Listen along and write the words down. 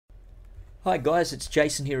Hi guys, it's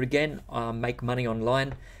Jason here again. Make money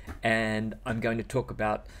online, and I'm going to talk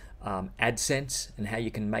about Adsense and how you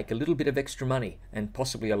can make a little bit of extra money, and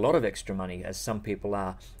possibly a lot of extra money, as some people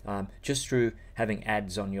are, just through having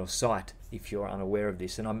ads on your site if you're unaware of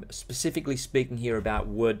this. And I'm specifically speaking here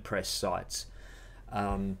about WordPress sites.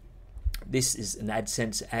 This is an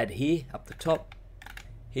Adsense ad here up the top.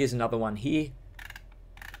 Here's another one here,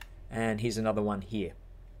 and here's another one here.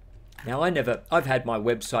 Now I've had my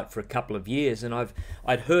website for a couple of years, and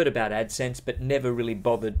I'd heard about Adsense but never really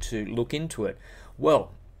bothered to look into it.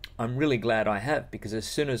 Well, I'm really glad I have, because as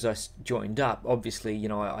soon as I joined up, obviously,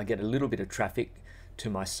 I get a little bit of traffic to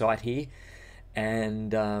my site here,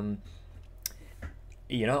 and I'm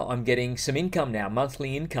getting some income now,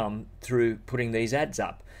 monthly income, through putting these ads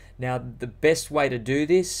up. Now, the best way to do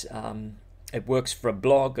this, it works for a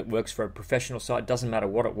blog, it works for a professional site, doesn't matter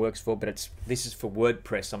what it works for, but this is for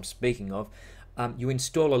WordPress I'm speaking of. You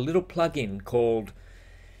install a little plugin called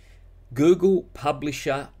Google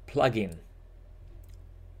Publisher Plugin.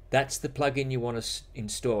 That's the plugin you want to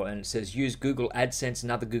install, and it says use Google AdSense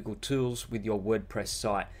and other Google tools with your WordPress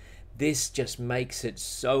site. This just makes it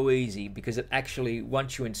so easy, because it actually,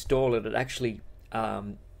 once you install it, it actually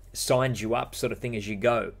signs you up, sort of thing, as you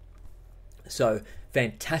go. So,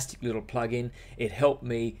 fantastic little plugin. It helped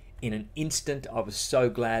me in an instant. I was so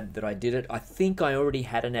glad that I did it. I think I already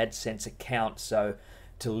had an AdSense account, so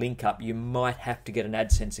to link up, you might have to get an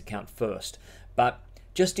AdSense account first. But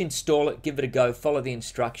just install it, give it a go, follow the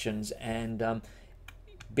instructions, and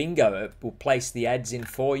bingo, it will place the ads in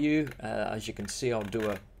for you. As you can see, I'll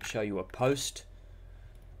show you a post.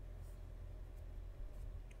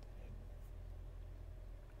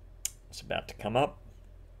 It's about to come up.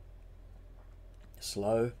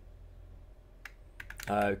 Slow.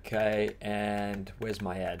 Okay, and where's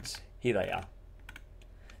my ads? Here they are.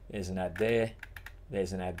 There's an ad there.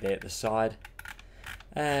 There's an ad there at the side.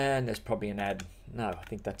 And there's probably an ad. No, I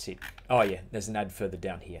think that's it. Oh yeah, there's an ad further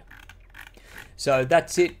down here. So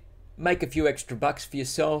that's it. Make a few extra bucks for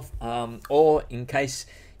yourself, or in case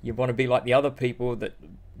you want to be like the other people that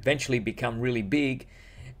eventually become really big,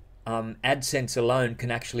 AdSense alone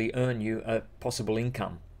can actually earn you a possible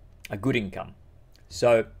income, a good income.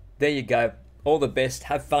 So there you go. All the best.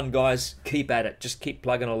 Have fun, guys. Keep at it. Just keep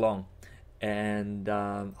plugging along. And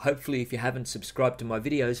hopefully, if you haven't subscribed to my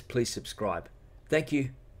videos, please subscribe. Thank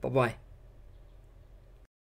you. Bye-bye.